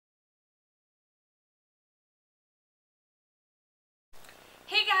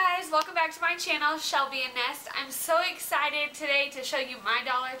Hey guys, welcome back to my channel, Shelby and Nest. I'm so excited today to show you my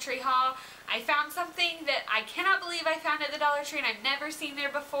Dollar Tree haul. I found something that I cannot believe I found at the Dollar Tree and I've never seen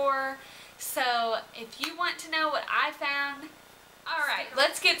there before. So if you want to know what I found, alright,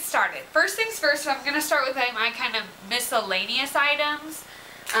 let's get started. First things first, I'm going to start with my kind of miscellaneous items.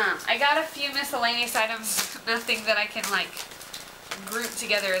 I got a few miscellaneous items, nothing that I can like group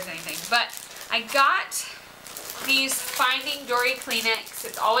together as anything, but I got these Finding Dory Kleenex.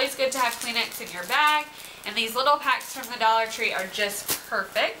 It's always good to have Kleenex in your bag, and these little packs from the Dollar Tree are just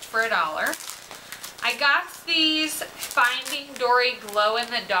perfect for $1. I got these Finding Dory glow in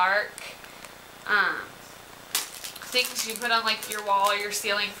the dark things you put on like your wall or your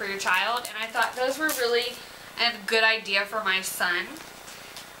ceiling for your child, and I thought those were really a good idea for my son.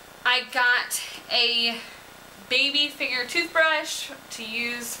 I got a baby finger toothbrush to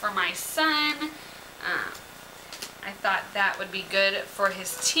use for my son. I thought that would be good for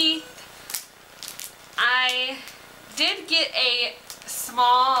his teeth. I did get a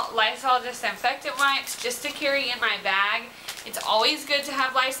small Lysol disinfectant wipes just to carry in my bag. It's always good to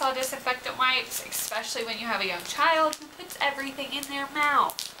have Lysol disinfectant wipes, especially when you have a young child who puts everything in their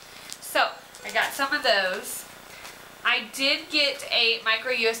mouth. So I got some of those. I did get a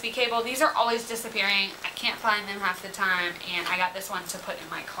micro USB cable. These are always disappearing. I can't find them half the time, and I got this one to put in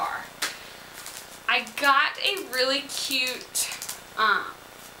my car. I got a really cute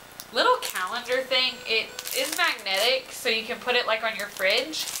little calendar thing. It is magnetic, so you can put it like on your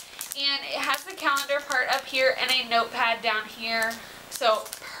fridge. And it has the calendar part up here and a notepad down here. So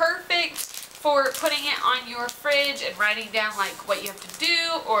perfect for putting it on your fridge and writing down like what you have to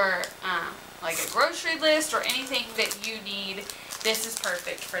do, or like a grocery list or anything that you need. This is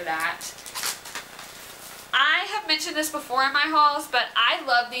perfect for that. I have mentioned this before in my hauls, but I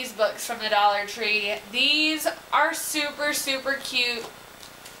love these books from the Dollar Tree. These are super, super cute.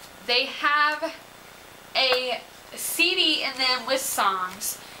 They have a CD in them with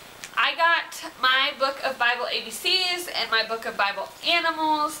songs. I got my book of Bible ABCs and my book of Bible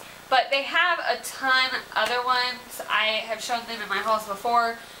Animals, but they have a ton other ones. I have shown them in my hauls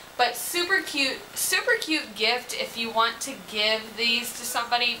before. But super cute gift if you want to give these to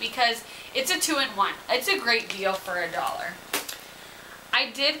somebody, because it's a 2-in-1. It's a great deal for $1.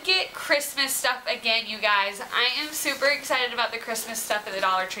 I did get Christmas stuff again, you guys. I am super excited about the Christmas stuff at the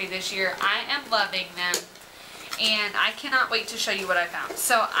Dollar Tree this year. I am loving them, and I cannot wait to show you what I found.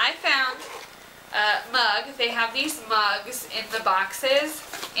 So I found a mug. They have these mugs in the boxes,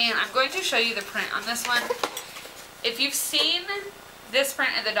 and I'm going to show you the print on this one. If you've seen this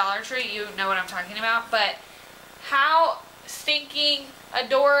print at the Dollar Tree, you know what I'm talking about, but how stinking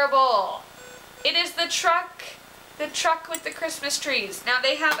adorable. It is the truck with the Christmas trees. Now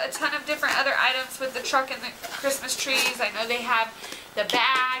they have a ton of different other items with the truck and the Christmas trees. I know they have the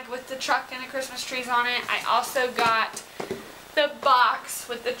bag with the truck and the Christmas trees on it. I also got the box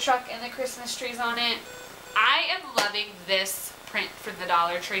with the truck and the Christmas trees on it. I am loving this print from the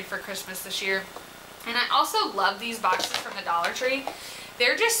Dollar Tree for Christmas this year. And I also love these boxes from the Dollar Tree.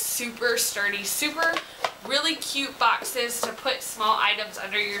 They're just super sturdy, really cute boxes to put small items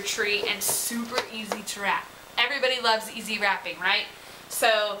under your tree, and super easy to wrap. Everybody loves easy wrapping, right?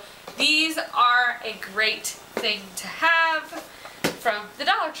 So these are a great thing to have from the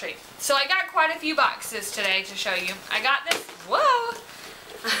Dollar Tree. So I got quite a few boxes today to show you. I got this, whoa!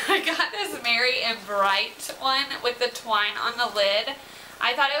 I got this Merry and Bright one with the twine on the lid.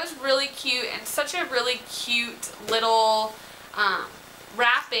 I thought it was really cute, and such a really cute little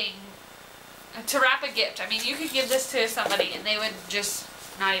wrapping to wrap a gift. I mean, you could give this to somebody and they would just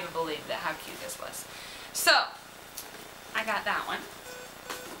not even believe how cute this was. So I got that one.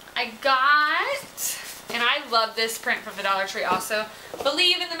 I got, and I love this print from the Dollar Tree also,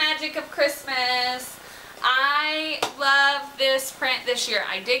 Believe in the Magic of Christmas. I love this print this year.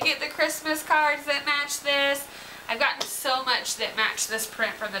 I did get the Christmas cards that match this. I've gotten so much that match this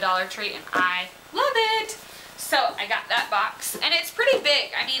print from the Dollar Tree, and I love it. So I got that box, and it's pretty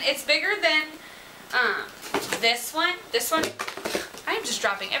big. I mean, it's bigger than this one. This one, I am just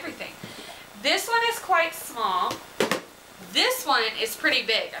dropping everything. This one is quite small. This one is pretty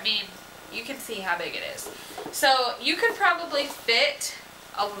big. I mean, you can see how big it is. So you could probably fit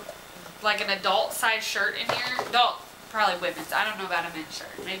like an adult size shirt in here. Adult, probably women's. I don't know about a men's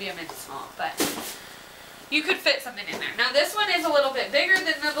shirt. Maybe a men's small, but you could fit something in there. Now this one is a little bit bigger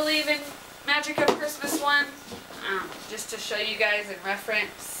than the Believe in Magic of Christmas one, just to show you guys in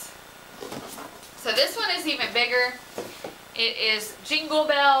reference. So this one is even bigger. It is jingle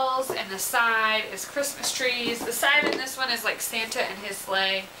bells, and the side is Christmas trees. The side in this one is like Santa and his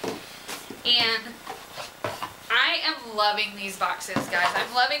sleigh. And I I am loving these boxes, guys.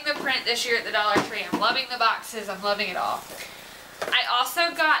 I'm loving the print this year at the Dollar Tree. I'm loving the boxes. I'm loving it all. I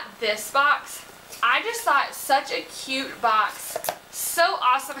also got this box. I just thought it's such a cute box. So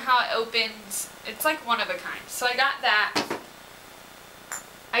awesome how it opens. It's like one of a kind. So I got that.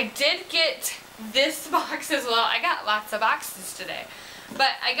 I did get this box as well. I got lots of boxes today.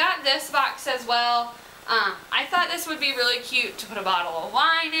 But I got this box as well. I thought this would be really cute to put a bottle of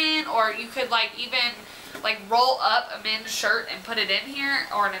wine in, or you could like even like roll up a men's shirt and put it in here,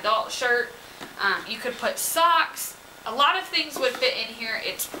 or an adult shirt. You could put socks. A lot of things would fit in here.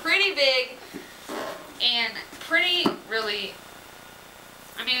 It's pretty big and pretty, really,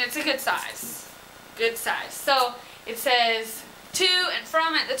 I mean, it's a good size. Good size. So it says to and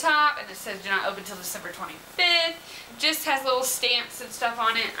from at the top, and it says do not open until December 25th. Just has little stamps and stuff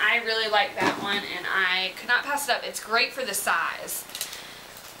on it. I really like that one, and I could not pass it up. It's great for the size.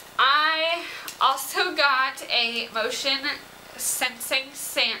 I also got a motion sensing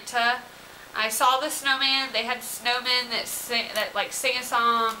Santa. I saw the snowman. They had snowmen that sing a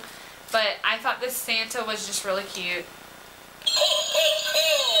song, but I thought this Santa was just really cute. Ho, ho,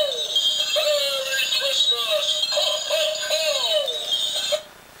 ho! Merry Christmas! Ho, ho, ho!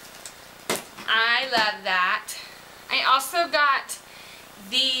 I love that. I also got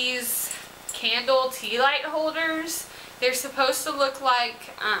these candle tea light holders. They're supposed to look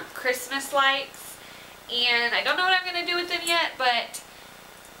like Christmas lights, and I don't know what I'm going to do with them yet, but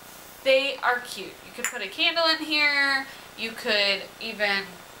they are cute. You could put a candle in here. You could even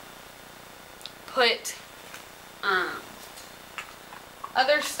put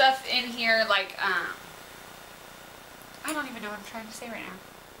other stuff in here, like I don't even know what I'm trying to say right now.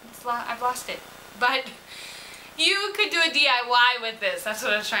 I've lost it. But you could do a DIY with this. That's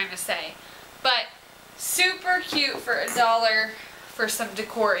what I was trying to say. But super cute for $1 for some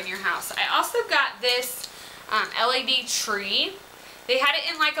decor in your house. I also got this LED tree. They had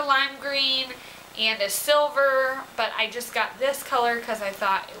it in like a lime green and a silver, but I just got this color because I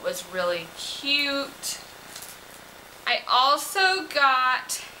thought it was really cute. I also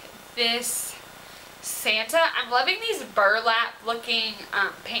got this Santa. I'm loving these burlap looking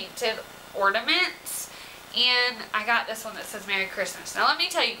painted ornaments, and I got this one that says Merry Christmas. Now let me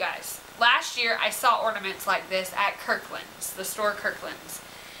tell you guys, last year I saw ornaments like this at Kirkland's, the store Kirkland's.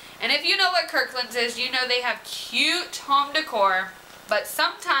 And if you know what Kirkland's is, you know they have cute home decor, but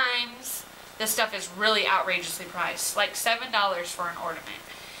sometimes this stuff is really outrageously priced, like $7 for an ornament.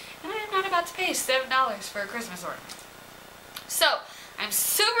 And I'm not about to pay $7 for a Christmas ornament. So I'm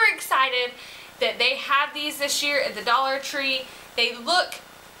super excited that they have these this year at the Dollar Tree. They look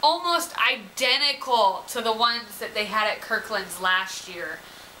almost identical to the ones that they had at Kirkland's last year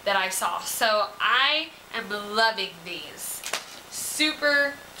that I saw. So I am loving these.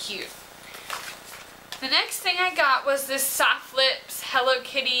 Super cute. The next thing I got was this Soft Lips Hello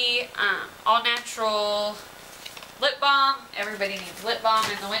Kitty all natural lip balm. Everybody needs lip balm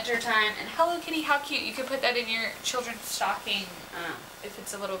in the winter time. And Hello Kitty, how cute. You could put that in your children's stocking if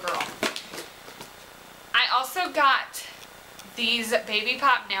it's a little girl. I also got these Baby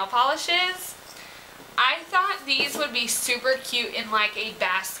Pop nail polishes. I thought these would be super cute in like a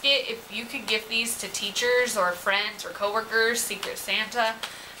basket. If you could gift these to teachers or friends or coworkers, Secret Santa.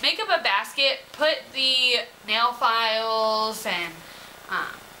 Make up a basket, put the nail files and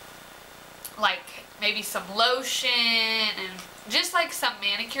like maybe some lotion and just like some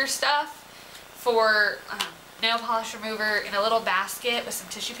manicure stuff for nail polish remover in a little basket with some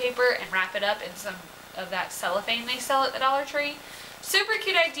tissue paper, and wrap it up in some of that cellophane they sell at the Dollar Tree. Super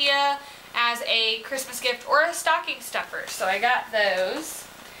cute idea as a Christmas gift or a stocking stuffer. So I got those.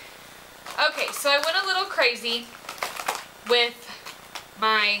 Okay, so I went a little crazy with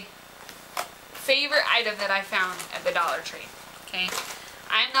my favorite item that I found at the Dollar Tree. Okay,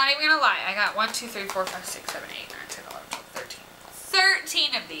 I'm not even gonna lie. I got 1, 2, 3, 4, 5, 6, 7, 8, 9, 10, 11, 12,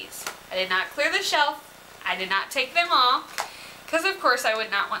 13 of these. I did not clear the shelf. I did not take them all, because of course I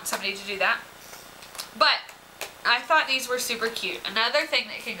would not want somebody to do that. But I thought these were super cute. Another thing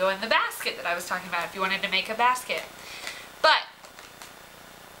that can go in the basket that I was talking about if you wanted to make a basket. But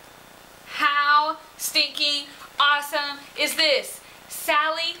how stinking awesome is this?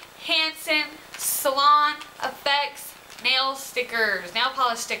 Sally Hansen Salon Effects nail stickers, nail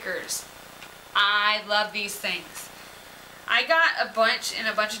polish stickers. I love these things. I got a bunch in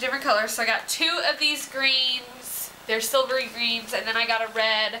a bunch of different colors. So I got 2 of these greens. They're silvery greens. And then I got a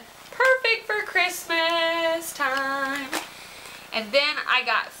red. Perfect for Christmas time. And then I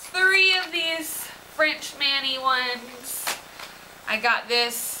got 3 of these French Manny ones. I got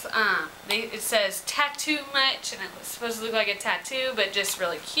this, it says tattoo much, and it's supposed to look like a tattoo, but just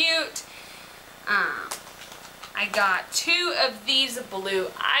really cute. I I got 2 of these blue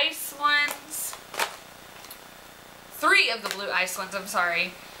ice ones. 3 of the blue ice ones, I'm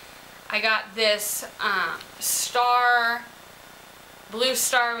sorry. I got this blue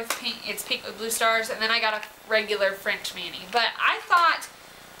star with pink, it's pink with blue stars, and then I got a regular French mani. But I thought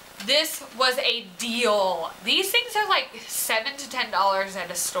this was a deal. These things are like $7 to $10 at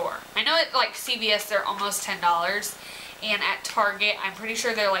a store. I know at like CVS they're almost $10, and at Target I'm pretty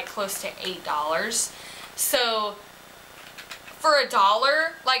sure they're like close to $8. So for $1,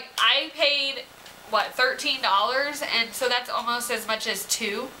 like I paid what, $13, and so that's almost as much as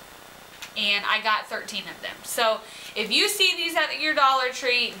 2, and I got 13 of them. So if you see these at your Dollar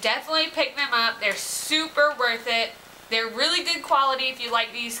Tree, definitely pick them up. They're super worth it. They're really good quality if you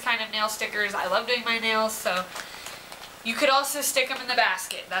like these kind of nail stickers. I love doing my nails, so you could also stick them in the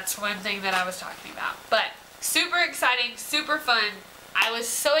basket. That's one thing that I was talking about. But super exciting, super fun. I was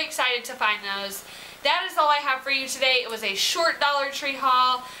so excited to find those. That is all I have for you today. It was a short Dollar Tree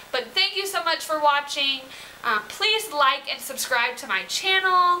haul, but thank you so much for watching. Please like and subscribe to my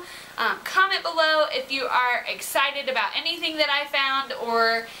channel. Comment below if you are excited about anything that I found,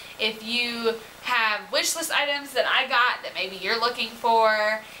 or if you have wish list items that I got that maybe you're looking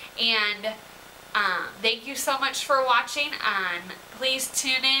for. And thank you so much for watching, and please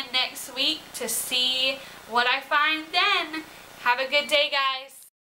tune in next week to see what I find then. Have a good day, guys.